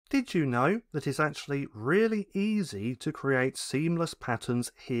Did you know that it's actually really easy to create seamless patterns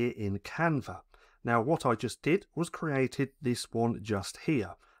here in Canva? Now what I just did was created this one just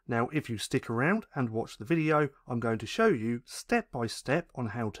here. Now if you stick around and watch the video, I'm going to show you step by step on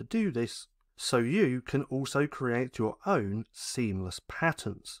how to do this so you can also create your own seamless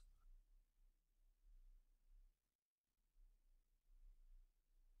patterns.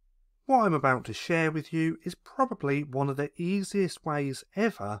 What I'm about to share with you is probably one of the easiest ways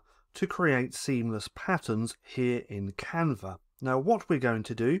ever to create seamless patterns here in Canva. Now what we're going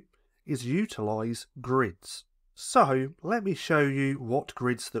to do is utilize grids. So let me show you what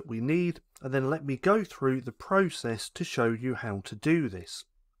grids that we need, and then let me go through the process to show you how to do this.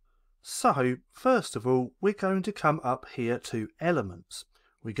 So first of all, we're going to come up here to Elements.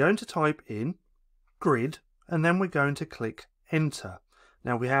 We're going to type in Grid, and then we're going to click Enter.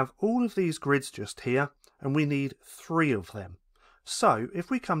 Now we have all of these grids just here, and we need 3 of them. So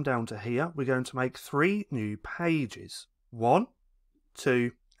if we come down to here, we're going to make 3 new pages. 1,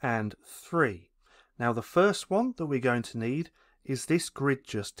 2, and 3. Now the first one that we're going to need is this grid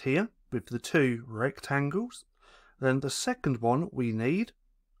just here with the 2 rectangles. Then the second one we need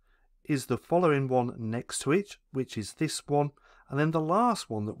is the following one next to it, which is this one. And then the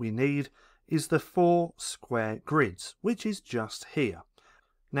last one that we need is the 4 square grids, which is just here.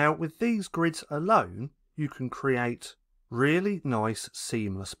 Now with these grids alone, you can create really nice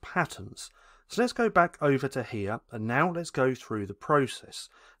seamless patterns. So let's go back over to here, and now let's go through the process.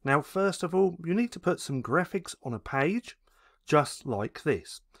 Now first of all, you need to put some graphics on a page, just like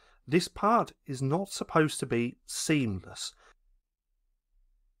this. This part is not supposed to be seamless.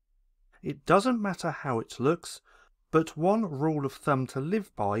 It doesn't matter how it looks, but one rule of thumb to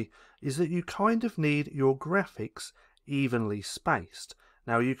live by is that you kind of need your graphics evenly spaced.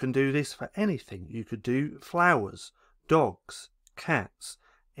 Now you can do this for anything. You could do flowers, dogs, cats,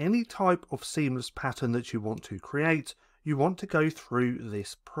 any type of seamless pattern that you want to create. You want to go through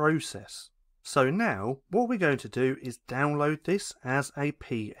this process. So now what we're going to do is download this as a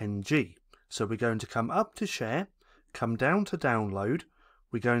PNG. So we're going to come up to Share, come down to Download.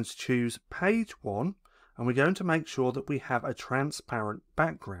 We're going to choose Page 1, and we're going to make sure that we have a transparent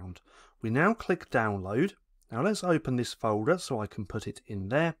background. We now click Download. Now let's open this folder so I can put it in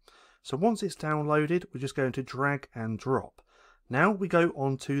there. So once it's downloaded, we're just going to drag and drop. Now we go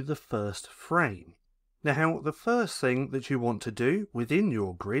on to the first frame. Now the first thing that you want to do within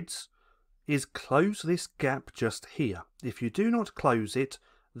your grids is close this gap just here. If you do not close it,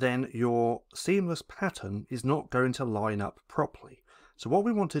 then your seamless pattern is not going to line up properly. So what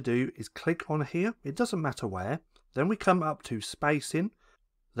we want to do is click on here, it doesn't matter where, then we come up to Spacing,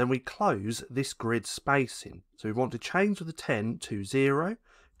 then we close this grid spacing. So we want to change the 10 to 0,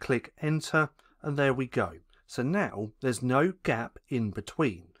 click Enter, and there we go. So now there's no gap in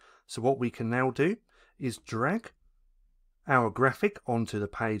between. So what we can now do is drag our graphic onto the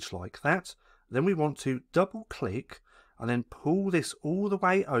page like that. Then we want to double click and then pull this all the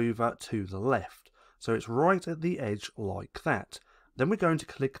way over to the left. So it's right at the edge like that. Then we're going to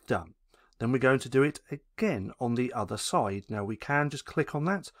click Done. Then we're going to do it again on the other side. Now we can just click on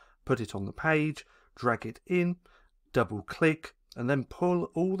that, put it on the page, drag it in, double click, and then pull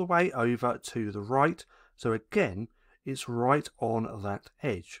all the way over to the right. So again, it's right on that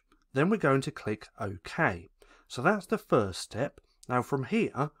edge. Then we're going to click OK. So that's the first step. Now from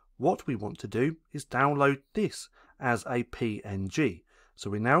here, what we want to do is download this as a PNG.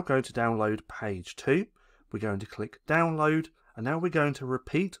 So we're now going to download page 2. We're going to click Download. And now we're going to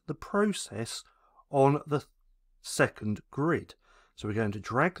repeat the process on the second grid. So we're going to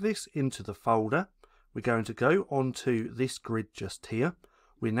drag this into the folder. We're going to go onto this grid just here.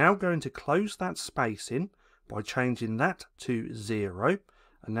 We're now going to close that spacing by changing that to 0.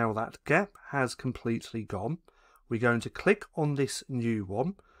 And now that gap has completely gone. We're going to click on this new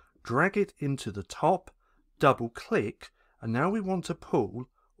one, drag it into the top, double click, and now we want to pull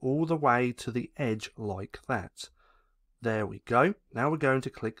all the way to the edge like that. There we go. Now we're going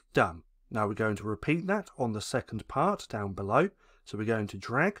to click Done. Now we're going to repeat that on the second part down below. So we're going to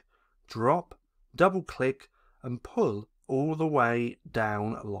drag, drop, double click and pull all the way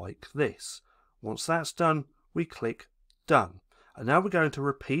down like this. Once that's done, we click Done. And now we're going to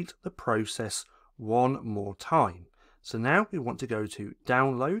repeat the process one more time. So now we want to go to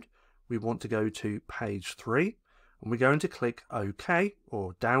Download. We want to go to page 3 and we're going to click OK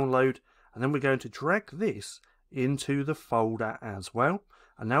or Download, and then we're going to drag this into the folder as well.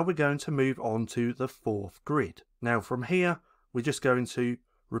 And now we're going to move on to the 4th grid. Now from here, we're just going to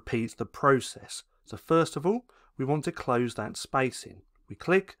repeat the process. So first of all, we want to close that spacing. We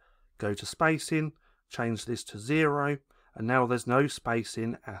click, go to spacing, change this to 0, and now there's no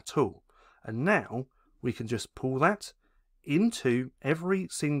spacing at all. And now we can just pull that into every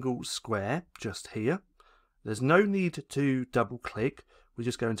single square just here. There's no need to double click. We're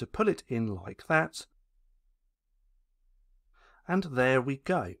just going to pull it in like that. And there we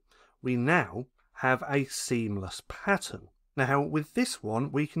go. We now have a seamless pattern. Now with this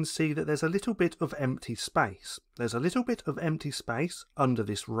one we can see that there's a little bit of empty space. There's a little bit of empty space under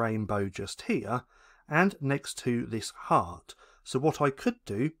this rainbow just here and next to this heart. So what I could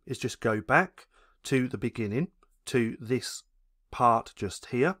do is just go back to the beginning, to this part just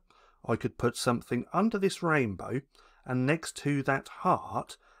here. I could put something under this rainbow and next to that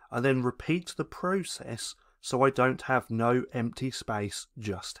heart and then repeat the process so I don't have no empty space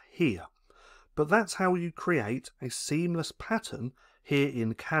just here. But that's how you create a seamless pattern here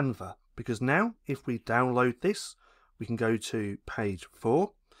in Canva, because now if we download this, we can go to page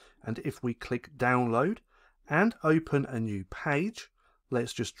 4, and if we click download and open a new page,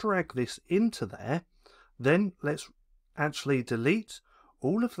 let's just drag this into there, then let's actually delete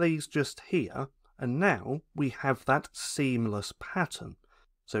all of these just here, and now we have that seamless pattern.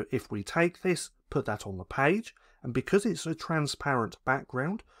 So if we take this, put that on the page, and because it's a transparent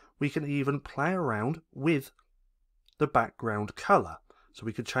background, we can even play around with the background colour. So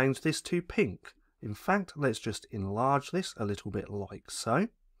we could change this to pink. In fact, let's just enlarge this a little bit like so.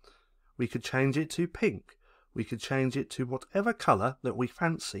 We could change it to pink. We could change it to whatever colour that we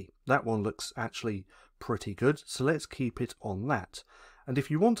fancy. That one looks actually pretty good, so let's keep it on that. And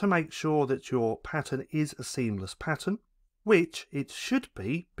if you want to make sure that your pattern is a seamless pattern, which it should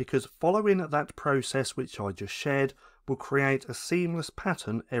be, because following that process which I just shared will create a seamless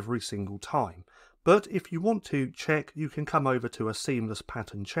pattern every single time. But if you want to check, you can come over to a seamless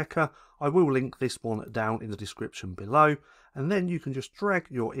pattern checker. I will link this one down in the description below, and then you can just drag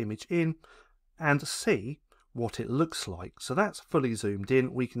your image in and see what it looks like. So that's fully zoomed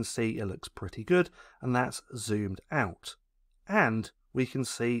in. We can see it looks pretty good, and that's zoomed out. And we can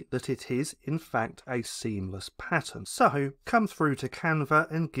see that it is in fact a seamless pattern. So come through to Canva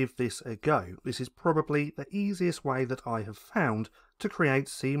and give this a go. This is probably the easiest way that I have found to create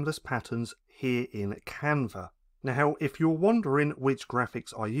seamless patterns here in Canva. Now if you're wondering which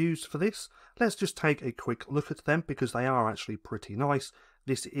graphics I used for this, let's just take a quick look at them because they are actually pretty nice.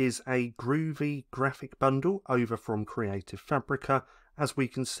 This is a groovy graphic bundle over from Creative Fabrica. As we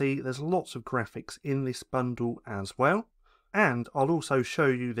can see, there's lots of graphics in this bundle as well. And I'll also show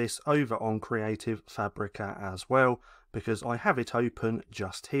you this over on Creative Fabrica as well, because I have it open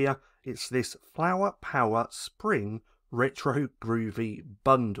just here. It's this Flower Power Spring Retro Groovy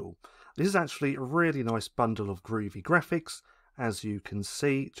Bundle. This is actually a really nice bundle of groovy graphics, as you can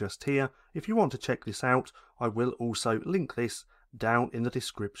see just here. If you want to check this out, I will also link this down in the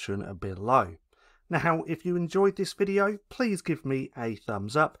description below. Now, if you enjoyed this video, please give me a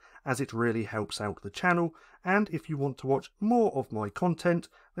thumbs up, as it really helps out the channel. And if you want to watch more of my content,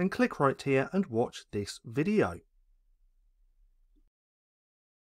 then click right here and watch this video.